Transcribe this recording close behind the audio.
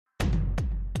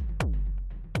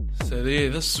So yeah,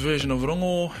 this version of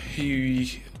rongo,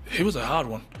 he was a hard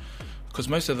one, because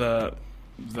most of the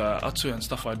atu and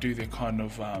stuff I do, they're kind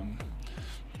of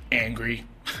angry,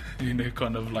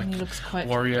 kind of like he looks quite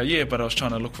warrior. Yeah, but I was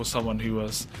trying to look for someone who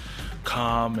was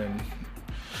calm, and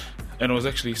it was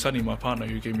actually Sunny, my partner,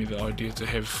 who gave me the idea to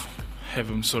have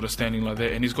him sort of standing like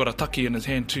that, and he's got a taki in his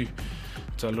hand too.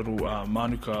 It's a little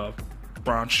manuka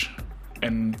branch,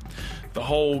 and the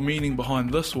whole meaning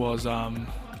behind this was,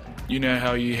 you know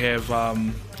how you have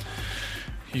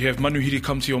manuhiri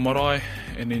come to your marae,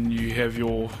 and then you have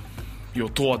your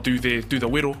toa do the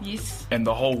wero, yes, and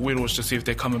the whole wero is to see if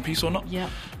they come in peace or not. Yeah.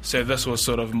 So this was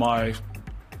sort of my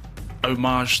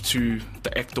homage to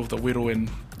the act of the wero, and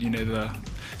the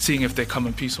seeing if they come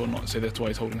in peace or not. So that's why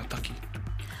he's holding a taki.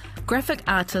 Graphic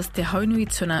artist Te Haunui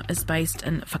Tuna is based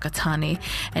in Whakatane,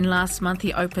 and last month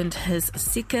he opened his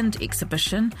second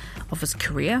exhibition of his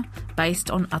career based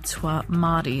on atua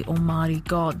Māori or Māori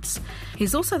gods.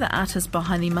 He's also the artist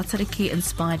behind the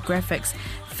Matariki-inspired graphics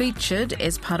featured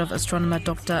as part of astronomer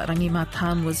Dr. Rangima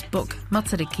Tanua's book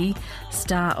Matariki,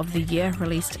 Star of the Year,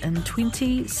 released in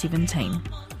 2017.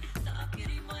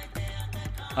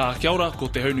 Kia ora, ko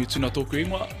Te Haunui Tuna tōku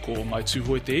ingoa, ko mai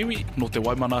tūhoi te iwi, no te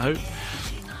waimana hau.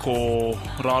 Ko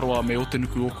rāroa me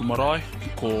otenuku oku marae,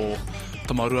 ko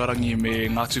tamaruarangi me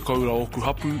ngātu kaura oku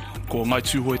hapu, ko ngai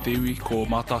tūhoi te iwi, ko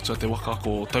mātātua te waka,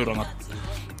 ko tauranga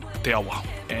te awa.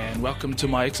 And welcome to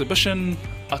my exhibition,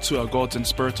 Atua Gods and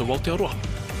Spirits of Aotearoa.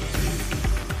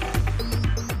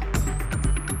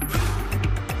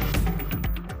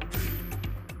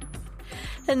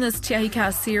 In this Te Ahi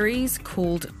Ka series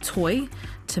called Toi,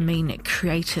 to mean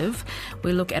creative,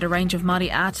 we look at a range of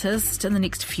Māori artists in the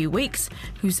next few weeks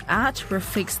whose art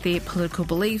reflects their political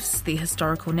beliefs, their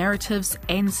historical narratives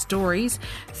and stories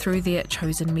through their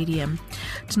chosen medium.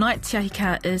 Tonight, Te Ahi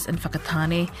Ka is in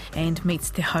Whakatane and meets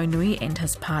Te Haunui and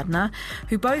his partner,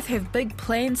 who both have big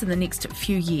plans in the next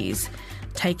few years,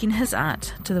 taking his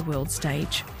art to the world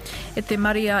stage. E te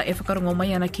maria e whakarongo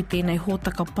mai ana ki tēnei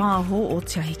hōtaka pāho o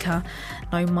Te Ahi Ka,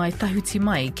 nau mai tahuti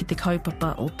mai ki te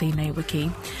kaupapa o tēnei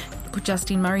wiki. Ko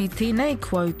Justin Murray tēnei,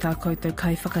 kua tā koutou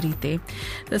kai whakarite.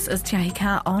 This is Te Ahi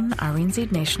Ka on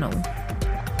RNZ National.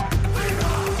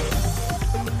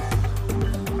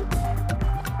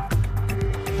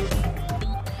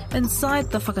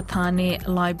 Inside the Whakatane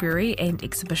Library and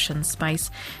Exhibition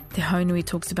space, Te Haunui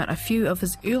talks about a few of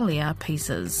his earlier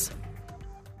pieces.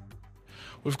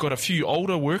 We've got a few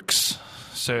older works,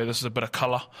 so this is a bit of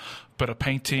colour, bit of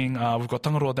painting. We've got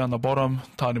Tangaroa down the bottom,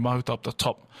 Tāne Mahuta up the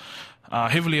top.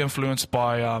 Heavily influenced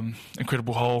by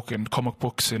Incredible Hulk and comic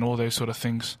books and all those sort of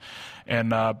things.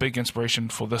 And big inspiration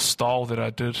for this style that I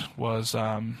did was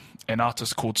an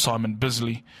artist called Simon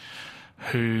Bisley,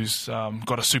 who's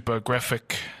got a super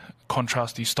graphic,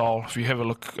 contrasty style. If you have a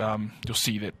look, you'll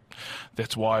see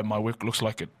that's why my work looks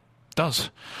like it does.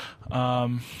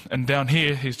 And down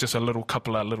here, here's just a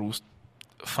couple of little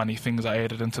funny things I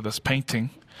added into this painting.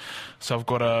 So I've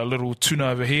got a little tuna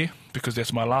over here, because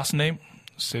that's my last name.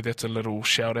 So that's a little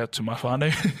shout out to my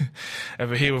whānau.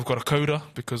 Over here we've got a kaura,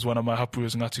 because one of my hapu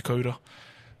is Ngāti Kaura.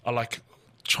 I like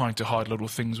trying to hide little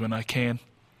things when I can.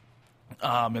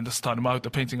 And this time out, the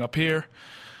painting up here,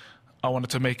 I wanted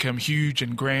to make him huge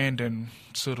and grand and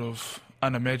sort of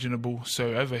unimaginable.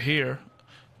 So over here,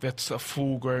 that's a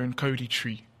full-grown Kodi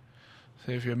tree.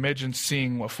 So if you imagine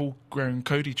seeing a full-grown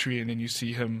Kodi tree and then you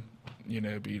see him,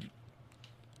 be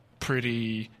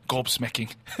pretty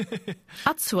gobsmacking.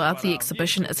 Atua, the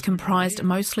exhibition, is comprised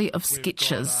mostly of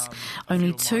sketches.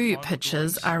 Only 2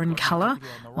 pictures are in colour,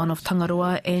 one of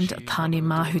Tangaroa and Tāne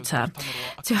Mahuta.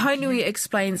 Te Haunui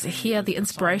explains here the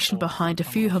inspiration behind a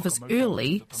few of his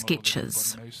early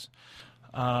sketches.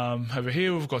 Over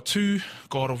here we've got 2,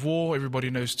 God of War, everybody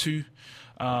knows 2.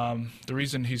 The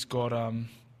reason he's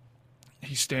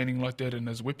standing like that and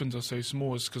his weapons are so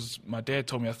small is because my dad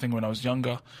told me a thing when I was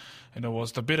younger, and it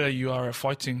was the better you are at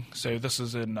fighting. So this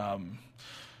is in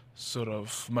sort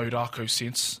of Maurako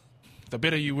sense. The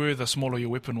better you were, the smaller your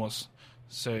weapon was.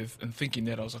 So in thinking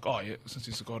that, I was like, oh yeah, since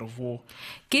he's a god of war.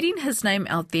 Getting his name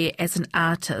out there as an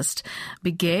artist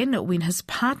began when his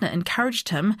partner encouraged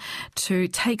him to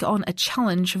take on a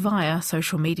challenge via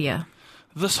social media.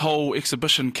 This whole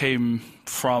exhibition came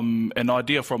from an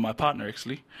idea from my partner,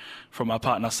 actually, from my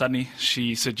partner Sunny.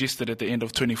 She suggested at the end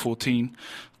of 2014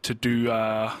 to do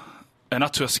an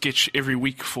atua sketch every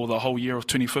week for the whole year of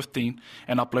 2015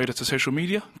 and upload it to social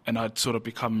media. And I'd sort of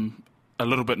become a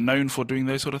little bit known for doing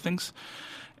those sort of things.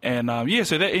 And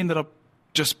so that ended up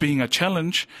just being a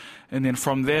challenge. And then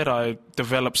from that, I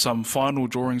developed some final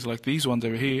drawings like these ones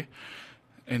over here.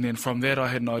 And then from that, I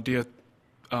had an idea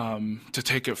to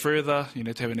take it further,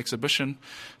 to have an exhibition.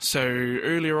 So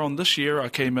earlier on this year, I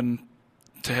came in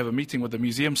to have a meeting with the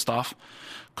museum staff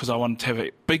because I wanted to have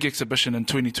a big exhibition in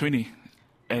 2020.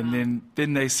 And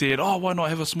then they said, why not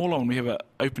have a smaller one? We have an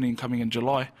opening coming in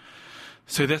July.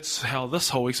 So that's how this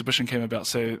whole exhibition came about.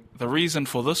 So the reason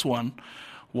for this one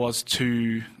was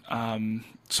to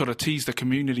sort of tease the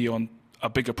community on a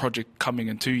bigger project coming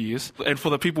in 2 years. And for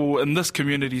the people in this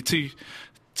community too,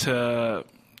 to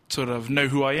sort of know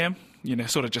who I am,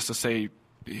 sort of just to say,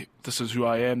 this is who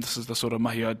I am, this is the sort of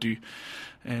mahi I do.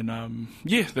 And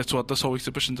that's what this whole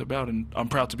exhibition's about. And I'm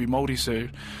proud to be Māori, so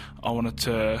I wanted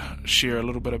to share a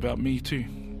little bit about me too.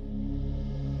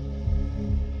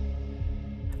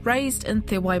 Raised in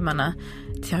Te Waimana,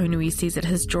 Te Haunui says that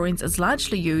his drawings is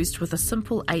largely used with a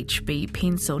simple HB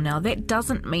pencil. Now, that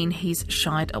doesn't mean he's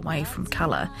shied away from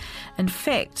colour. In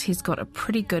fact, he's got a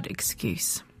pretty good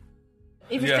excuse.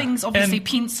 Everything's obviously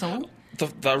pencil.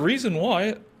 The reason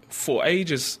why, for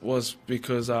ages, was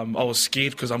because I was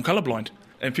scared because I'm colourblind.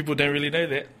 And people don't really know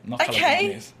that. Not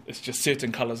colourblind, it's just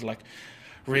certain colours like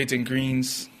reds and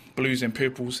greens, blues and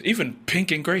purples, even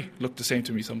pink and grey look the same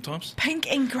to me sometimes.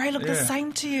 Pink and grey look the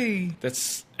same to you.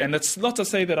 And it's not to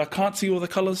say that I can't see all the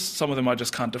colours. Some of them I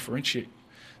just can't differentiate.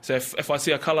 So if I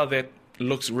see a colour that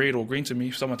looks red or green to me,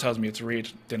 if someone tells me it's red,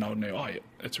 then I'll know,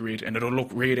 it's red, and it'll look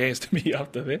red as to me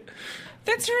after that.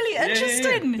 That's really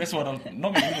interesting. Yeah. That's what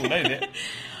not many people know that.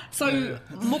 So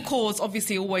moko is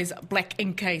obviously always black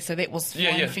ink, so that was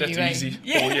fine for you. That's easy.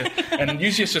 And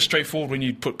usually it's just straightforward when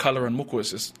you put colour in moko.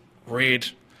 It's just red,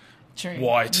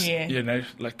 white.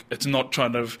 Like it's not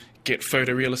trying to get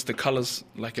photorealistic colours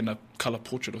like in a colour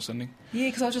portrait or something. Yeah,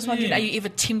 because I was just wondering, are you ever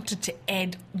tempted to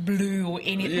add blue or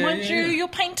anything? Mind you, your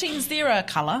paintings, they're a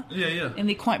colour. And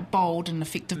they're quite bold and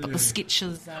effective, but the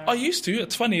sketches are... I used to.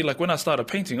 It's funny, like when I started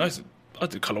painting, I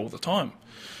did colour all the time.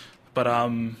 But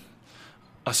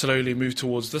I slowly moved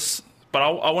towards this. But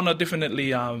I want to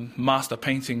definitely master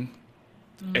painting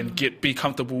and be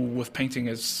comfortable with painting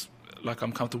as like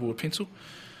I'm comfortable with pencil.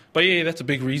 But that's a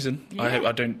big reason. I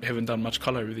haven't done much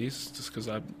colour over these, just because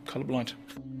I'm colourblind.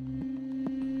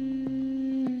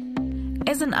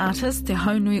 As an artist, Te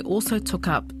Haunui also took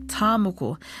up tā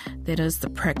moko, that is the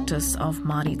practice of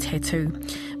Māori tattoo.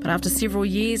 But after several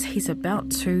years, he's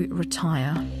about to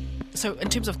retire. So in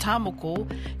terms of tā moko,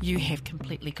 you have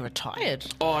completely retired.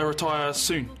 I retire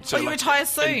soon. So you retire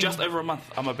soon? In just over a month.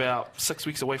 I'm about 6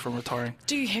 weeks away from retiring.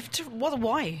 Do you have to?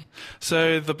 Why?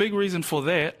 So the big reason for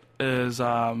that is, there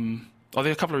are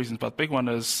a couple of reasons, but the big one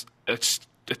is it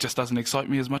just doesn't excite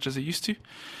me as much as it used to.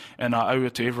 And I owe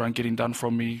it to everyone getting done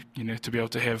from me, to be able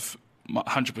to have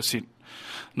 100%.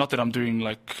 Not that I'm doing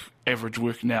like average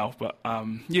work now, but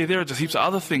there are just heaps of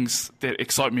other things that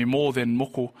excite me more than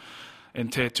moko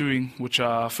and tattooing, which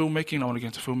are filmmaking. I want to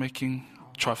get into filmmaking,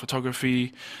 try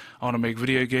photography. I want to make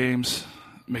video games,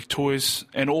 make toys,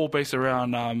 and all based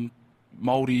around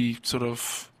Māori sort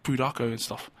of pūrako and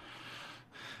stuff.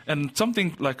 And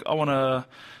something like I want to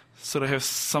sort of have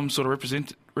some sort of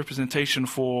representation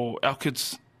for our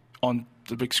kids on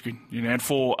the big screen, and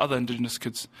for other Indigenous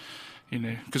kids,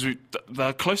 because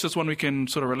the closest one we can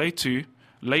sort of relate to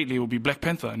lately will be Black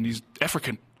Panther, and he's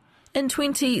African. In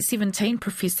 2017,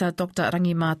 Professor Dr.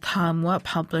 Rangima Tāmua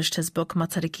published his book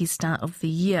Matariki Star of the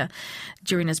Year.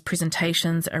 During his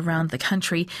presentations around the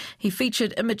country, he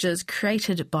featured images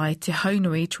created by Te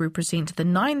Haunui to represent the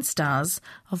 9 stars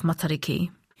of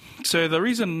Matariki. So the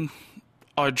reason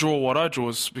I draw what I draw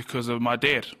is because of my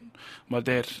dad.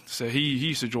 So he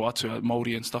used to draw atu at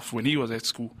Māori and stuff when he was at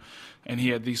school, and he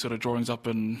had these sort of drawings up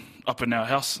in our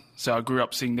house. So I grew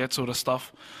up seeing that sort of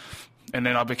stuff. And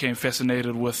then I became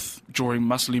fascinated with drawing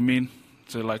muscly men,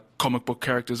 so like comic book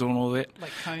characters and all that.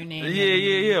 Like Conan.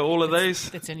 Yeah, all of those.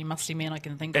 That's the only muscly man I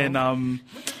can think of. And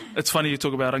it's funny you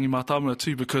talk about Rangima Tāmua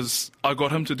too, because I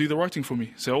got him to do the writing for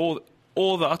me. So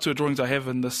all the atua drawings I have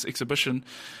in this exhibition,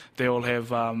 they all have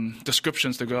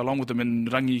descriptions to go along with them, and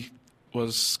Rangi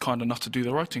was kind enough to do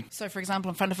the writing. So, for example,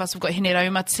 in front of us we've got Hene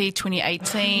Raumati,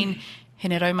 2018.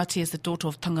 Hene Raumati is the daughter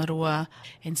of Tangaroa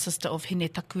and sister of Hene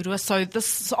Takurua. So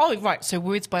so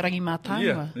words by Rangima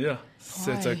Tāmua. Yeah.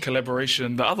 So it's a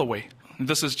collaboration the other way.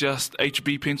 This is just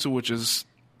HB pencil, which is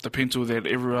the pencil that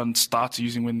everyone starts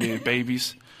using when they're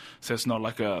babies. So it's not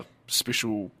like a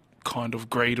special kind of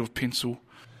grade of pencil.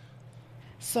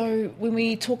 So when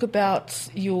we talk about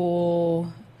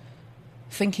your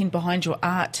thinking behind your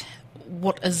art,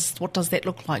 what does that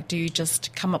look like? Do you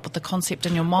just come up with the concept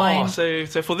in your mind? So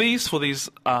for these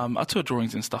atua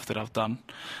drawings and stuff that I've done,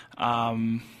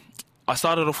 I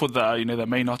started off with the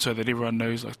main atua that everyone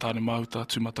knows, like Tāne Mahuta,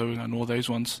 Tūmataunga and all those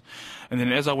ones. And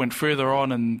then as I went further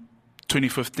on in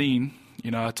 2015,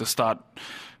 I had to start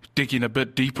digging a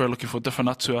bit deeper, looking for different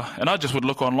atua. And I just would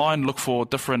look online, look for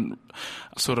different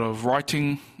sort of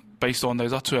writing based on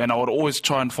those atua, and I would always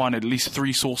try and find at least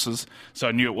 3 sources, so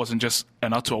I knew it wasn't just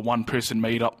an atua one person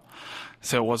made up.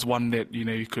 So it was one that,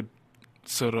 you could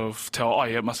sort of tell, oh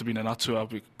yeah, it must have been an atua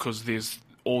because there's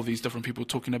all these different people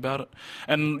talking about it.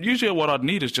 And usually what I'd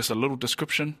need is just a little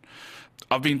description.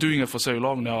 I've been doing it for so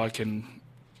long now, I can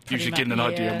usually get an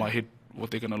idea in my head what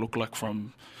they're going to look like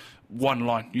from one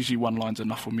line. Usually one line's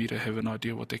enough for me to have an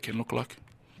idea what they can look like.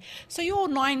 So your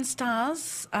 9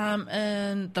 stars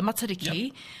in the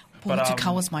Matariki,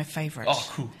 Pohutukawa was my favourite. Oh,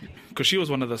 cool. Because she was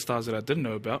one of the stars that I didn't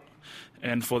know about.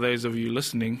 And for those of you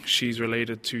listening, she's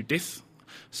related to death.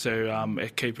 So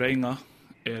at Cape Reinga,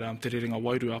 at Te Rerenga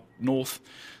Wairua up north,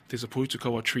 there's a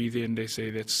Pohutukawa tree there, and they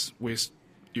say that's where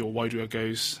your Wairua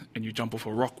goes, and you jump off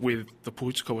a rock where the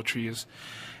Pohutukawa tree is.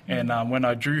 And when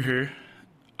I drew her,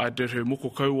 I did her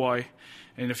moko kauai,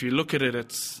 and if you look at it,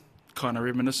 it's kind of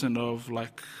reminiscent of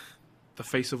like the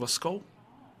face of a skull,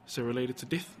 so related to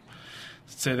death.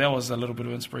 So that was a little bit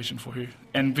of inspiration for her.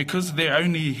 And because they're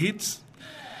only heads,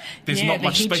 there's not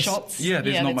much space. Shots.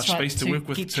 There's not much space to work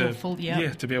with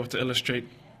to be able to illustrate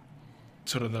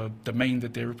sort of the domain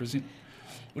that they represent,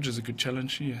 which is a good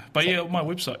challenge. But my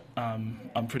website,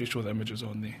 I'm pretty sure the images are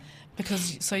on there.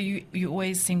 Because so you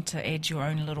always seem to add your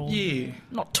own little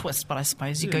not twist, but I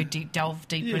suppose you go delve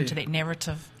deeper into that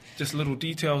narrative. Just little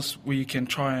details where you can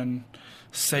try and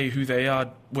say who they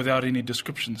are without any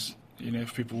descriptions.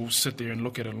 If people sit there and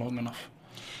look at it long enough.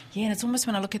 Yeah, and it's almost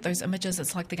when I look at those images,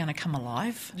 it's like they're going to come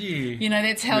alive. Yeah.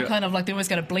 That's how kind of like they're almost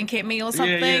going to blink at me or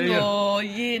something.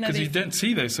 Because you don't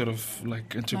see those sort of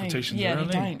like interpretations. No,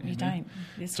 around you don't.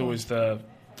 It's always the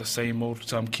same old.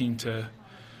 So I'm keen to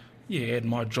add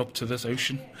my drop to this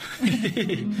ocean.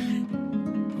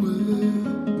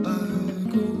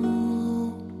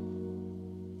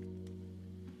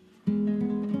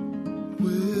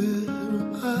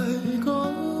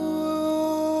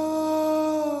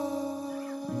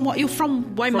 What, you're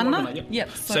from Waimana? From Waimana, Yep.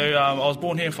 So I was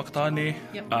born here in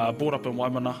Whakatane, brought up in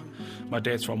Waimana. My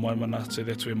dad's from Waimana, so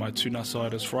that's where my tuna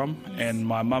side is from. Yes. And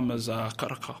my mum is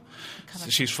Karaka.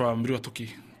 So she's from Ruatoki.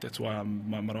 That's why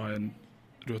my marae in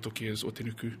Ruatoki is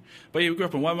Otenuku. But we grew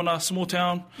up in Waimana, small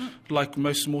town, like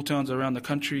most small towns around the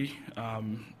country.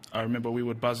 I remember we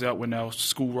would buzz out when our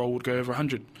school roll would go over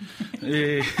 100.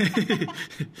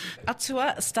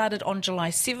 Atua started on July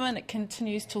 7. It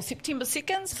continues till September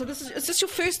 2nd. So is this your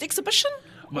first exhibition?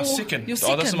 My second. Your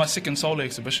second? Oh, this is my second solo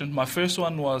exhibition. My first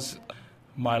one was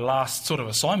my last sort of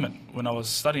assignment when I was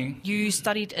studying. You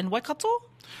studied in Waikato?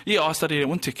 Yeah, I studied at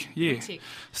Wintec, Wintec.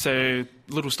 So,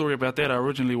 little story about that. I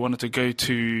originally wanted to go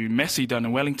to Massey down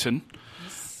in Wellington.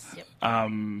 Yes.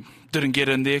 Yep. Didn't get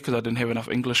in there because I didn't have enough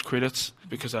English credits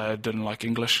because I didn't like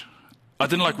English. I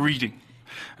didn't like reading.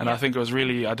 And I think it was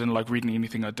really, I didn't like reading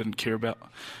anything I didn't care about.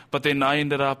 But then I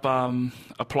ended up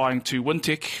applying to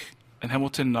Wintec in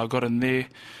Hamilton. I got in there.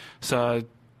 So I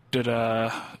did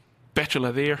a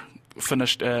bachelor there.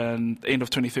 Finished in the end of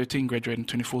 2013, graduated in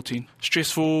 2014.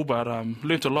 Stressful, but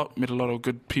learnt a lot, met a lot of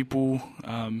good people.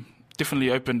 Definitely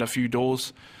opened a few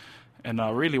doors. And I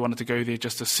really wanted to go there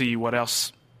just to see what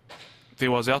else there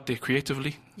was out there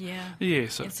creatively. Yeah.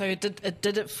 So it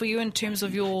did it for you in terms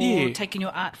of your taking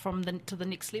your art to the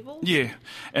next level. Yeah,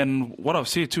 and what I've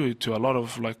said to a lot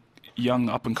of like young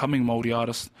up and coming Māori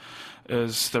artists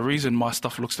is the reason my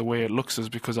stuff looks the way it looks is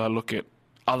because I look at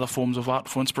other forms of art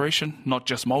for inspiration, not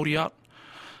just Māori art,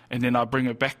 and then I bring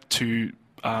it back to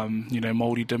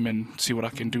Māoridom and see what I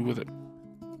can do with it.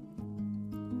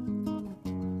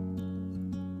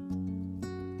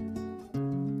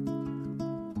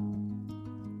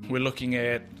 We're looking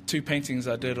at 2 paintings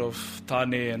I did of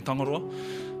Tāne and Tangaroa.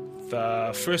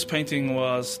 The first painting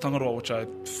was Tangaroa, which I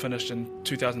finished in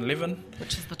 2011.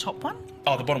 Which is the top one?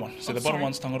 Oh, the bottom one. So the bottom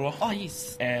one's Tangaroa. Oh,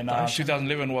 yes. And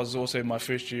 2011 was also my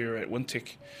first year at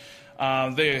Wintec.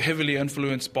 They're heavily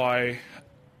influenced by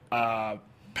a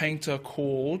painter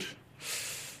called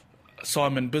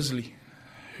Simon Bisley,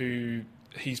 who...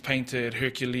 He's painted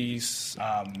Hercules.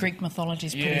 Greek mythology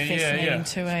is pretty fascinating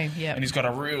too, eh? Yeah. And he's got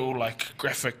a real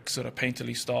graphic sort of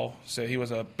painterly style. So he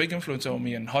was a big influence on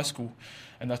me in high school.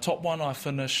 And the top one I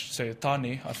finished,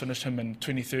 Tāne, I finished him in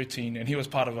 2013, and he was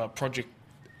part of a project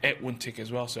at Wintec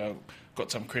as well. So I got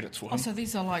some credits for him. Oh, so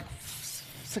these are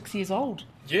 6 years old.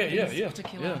 Yeah.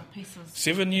 Particular pieces.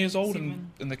 7 years old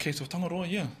in the case of Tangaroa,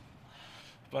 yeah.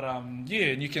 But and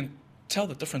you can tell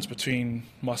the difference between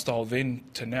my style then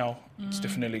to now. It's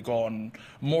definitely gone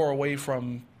more away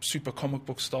from super comic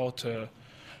book style to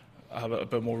a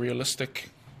bit more realistic.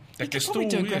 You could probably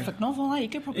do a graphic novel, eh? You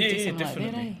could probably do something definitely.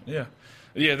 like that, eh? Yeah.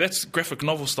 Yeah, that's graphic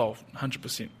novel style,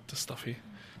 100%, the stuff here.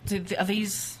 Are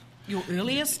these your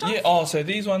earlier stuff? Yeah, so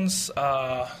these ones,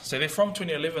 so they're from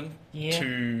 2011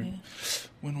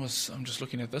 when was, I'm just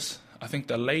looking at this. I think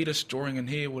the latest drawing in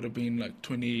here would have been like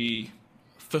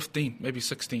 2015, maybe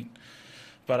 16.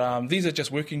 But these are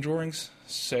just working drawings.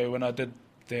 So when I did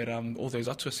that, all those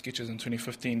atua sketches in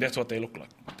 2015, that's what they look like.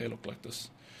 They look like this.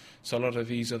 So a lot of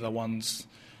these are the ones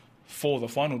for the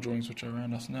final drawings, which are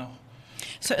around us now.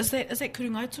 So is that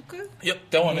Kurungai Tuku? Yep,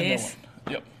 that one Yes. and that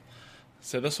one. Yep.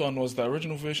 So this one was the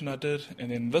original version I did, and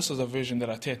then this is a version that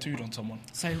I tattooed on someone.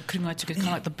 So Kurungai Tuku is kind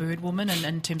of like the bird woman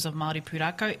in terms of Māori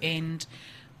pūrākau, and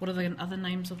what are the other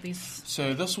names of these?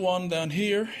 So this one down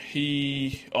here,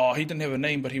 he didn't have a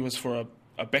name, but he was for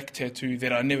a back tattoo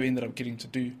that I never ended up getting to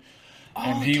do.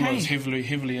 And he was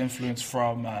heavily influenced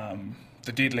from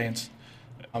the Deadlands.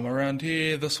 Around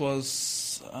here, this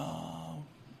was...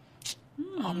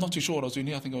 I'm not too sure what I was doing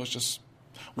here. I think I was just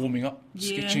warming up,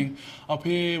 sketching. Up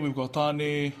here, we've got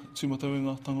Tāne,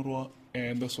 Tūmatauenga, Tangaroa,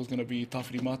 and this was going to be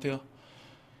Tāwhiri Mātea.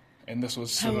 And this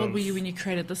was How old were you when you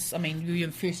created this? I mean, were you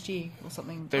in first year or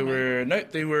something? They were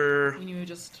When you were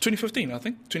just... 2015, I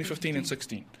think. 2015 and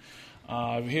 16.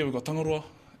 Over here, we've got Tangaroa,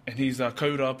 and he's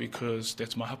Kaura because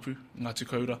that's my hapu, Ngāti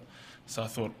Kaura. So I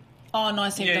thought... Oh,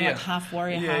 nice. You have like half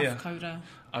warrior, half Kaura.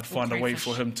 I'd find a way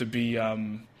for him to be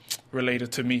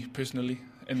related to me personally,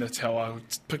 and that's how I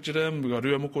pictured him. We've got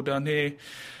Rua Moko down here,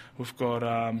 we've got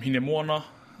Hine Moana,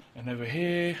 and over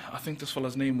here, I think this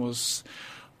fella's name was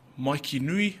Mikey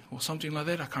Nui, or something like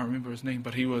that, I can't remember his name,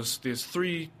 but there's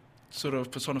 3 sort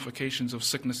of personifications of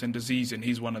sickness and disease, and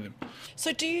he's one of them.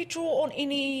 So do you draw on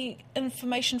any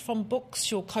information from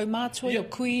books, your kaumātua, your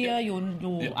kuia, your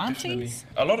aunties?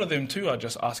 Definitely. A lot of them too, I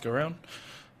just ask around,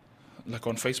 like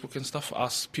on Facebook and stuff,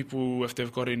 ask people if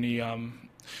they've got any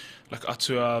like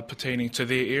atua pertaining to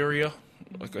their area,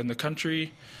 like in the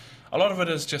country. A lot of it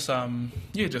is just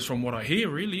just from what I hear,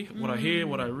 really, what I hear,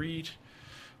 what I read,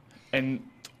 and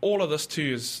all of this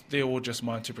too they're all just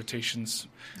my interpretations,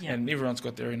 and everyone's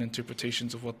got their own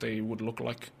interpretations of what they would look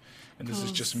like, and this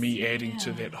is just me adding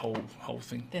to that whole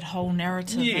thing. That whole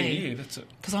narrative. Yeah, that's it.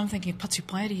 Because I'm thinking Patu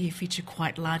Paeri here feature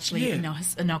quite largely in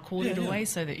our kōrero way,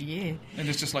 so that And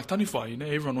it's just like taniwhai,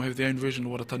 everyone will have their own version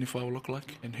of what a taniwhai will look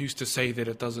like, and who's to say that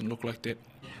it doesn't look like that?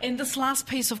 And this last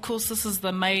piece, of course, this is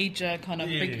the major kind of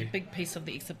big piece of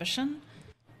the exhibition.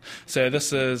 So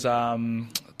this is Tāne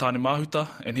Mahuta,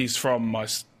 and he's from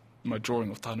my drawing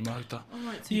of Tāne Mahuta. Oh,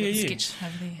 right, so you've got the sketch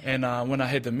over there. And when I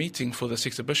had the meeting for this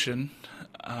exhibition,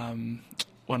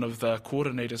 one of the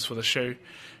coordinators for the show,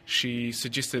 she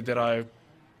suggested that I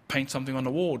paint something on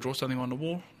the wall, draw something on the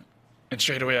wall, and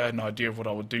straight away I had an idea of what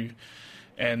I would do.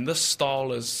 And this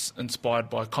style is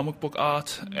inspired by comic book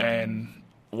art, and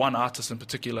one artist in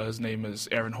particular, his name is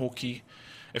Aaron Hawkey.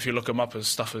 If you look him up, his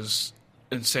stuff is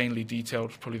insanely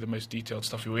detailed, probably the most detailed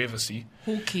stuff you'll ever see.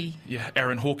 Hawkey. Yeah,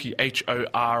 Aaron Hawkey,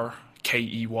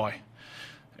 Horkey.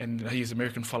 And he's an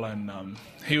American fella, and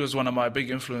he was one of my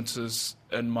big influences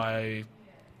in my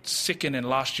second and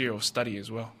last year of study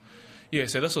as well. Yeah,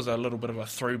 so this was a little bit of a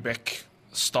throwback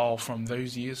style from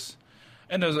those years.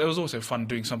 And it was also fun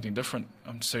doing something different.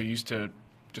 I'm so used to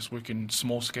just working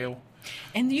small scale.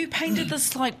 And you painted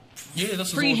this like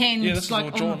freehand? This is all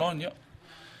drawn on,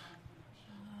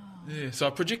 Yeah, so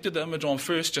I projected the image on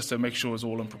first just to make sure it was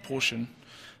all in proportion.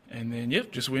 And then,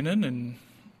 just went in and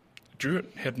drew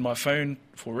it. Had my phone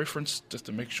for reference just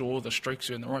to make sure the strokes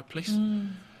are in the right place.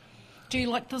 Do you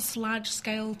like this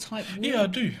large-scale type work? Yeah, I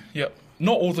do. Yep.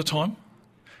 Not all the time,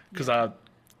 because I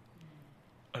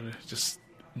just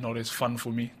not as fun for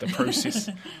me, the process.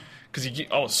 Because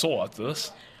I was sore after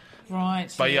this.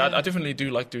 Right. But I definitely do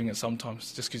like doing it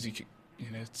sometimes, just because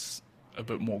it's a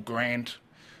bit more grand,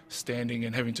 standing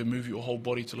and having to move your whole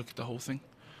body to look at the whole thing.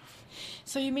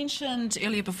 So you mentioned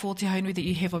earlier before Te Haunui that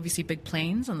you have obviously big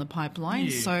plans in the pipeline.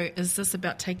 Yeah. So is this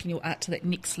about taking your art to that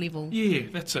next level? Yeah,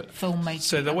 that's it. Filmmaking.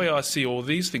 So the way I see all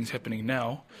these things happening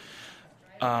now,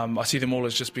 I see them all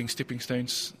as just being stepping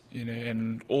stones,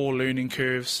 and all learning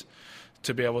curves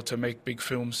to be able to make big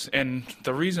films. And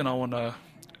the reason I want to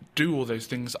do all those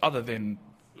things, other than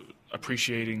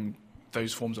appreciating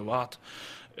those forms of art,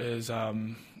 is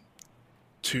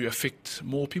to affect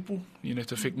more people,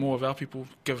 to affect more of our people,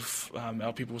 give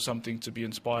our people something to be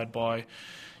inspired by,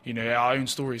 our own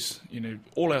stories.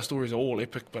 All our stories are all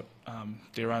epic, but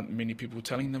there aren't many people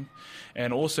telling them.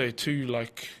 And also, too,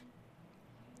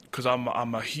 because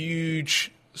I'm a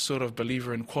huge sort of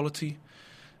believer in quality.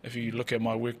 If you look at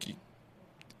my work,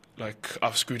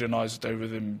 I've scrutinised over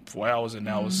them for hours and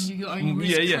hours. Your own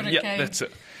critic, that's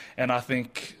it. And I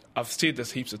think I've said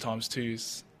this heaps of times too,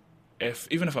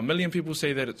 even if 1 million people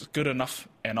say that it's good enough,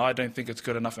 and I don't think it's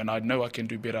good enough, and I know I can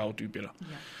do better, I'll do better. Yeah.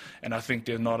 And I think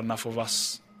there's not enough of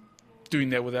us doing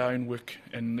that with our own work,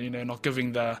 and not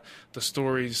giving the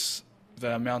stories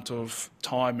the amount of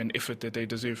time and effort that they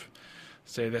deserve.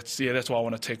 So that's why I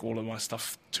want to take all of my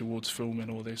stuff towards film and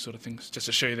all those sort of things, just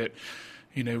to show that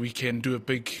we can do it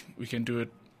big, we can do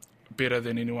it better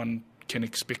than anyone can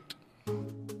expect.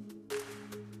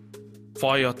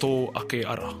 Whaia tō ake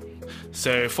ara.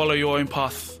 So follow your own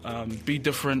path, be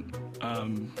different,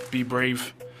 be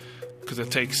brave, because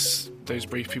it takes those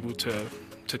brave people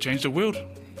to change the world,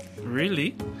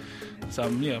 really. So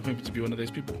I'm hoping to be one of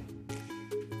those people.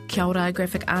 Kia ora,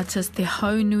 graphic artist te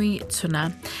Haunui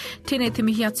Tuna. Tēnei te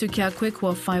mihi atu ki a koe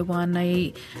kua whai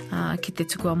wānei ki te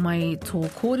tukua mai tō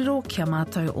kōrero kia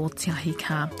mātou o Te Ahi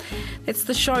Kaa. That's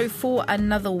the show for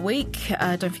another week.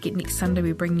 Don't forget, next Sunday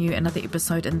we bring you another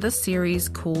episode in this series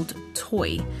called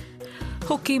Toy.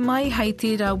 Hoki mai hei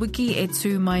tērā wiki e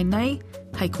tū mai nei,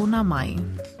 hei kona mai.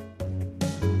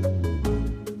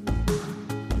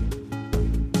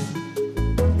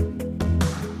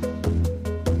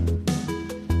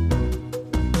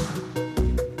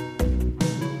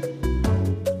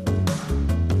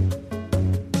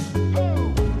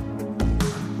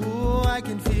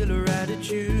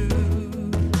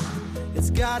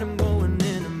 Got him going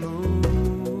in a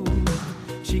mood.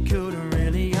 She couldn't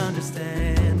really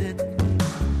understand it,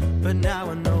 but now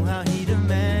I know how he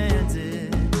demands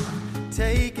it.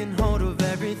 Taking hold of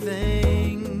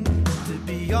everything to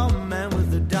be your man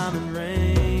with a diamond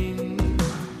ring.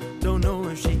 Don't know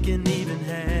if she can even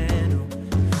handle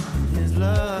his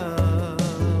love.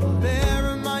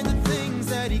 Bear in mind the things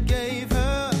that he gave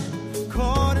her.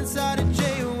 Caught inside a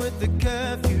jail with the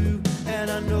curfew,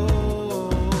 and I know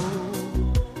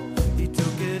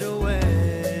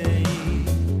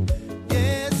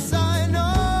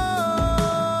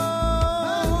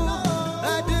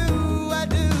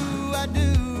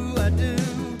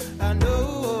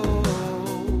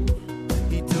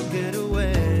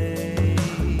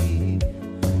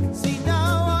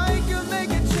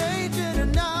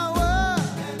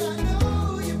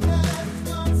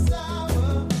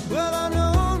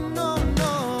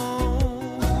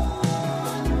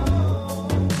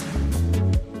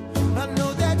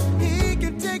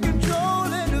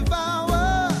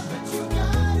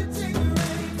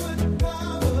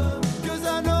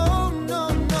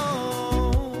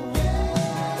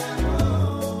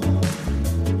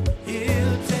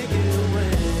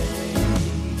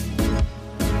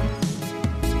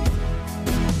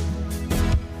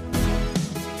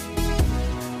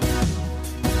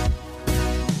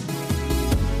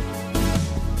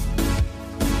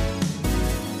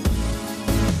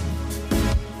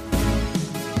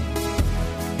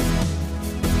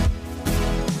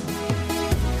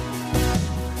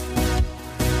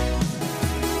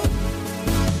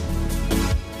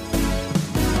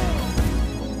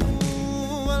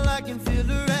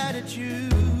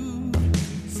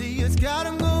got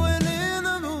him going in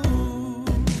the mood.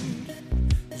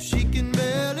 She can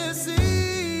barely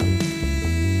see,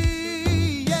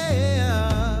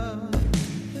 yeah.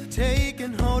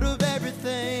 Taking hold of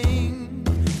everything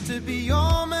to be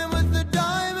your man with the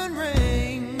diamond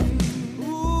ring.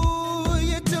 Ooh,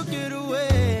 you took it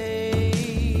away.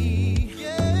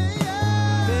 Yeah,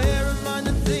 yeah. Bear in mind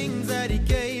the things that he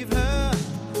gave her.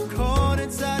 Caught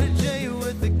inside a jail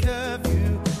with the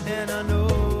curfew, and I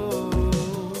know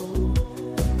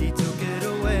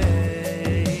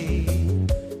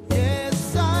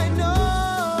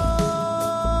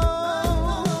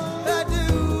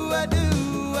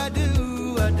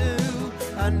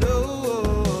I know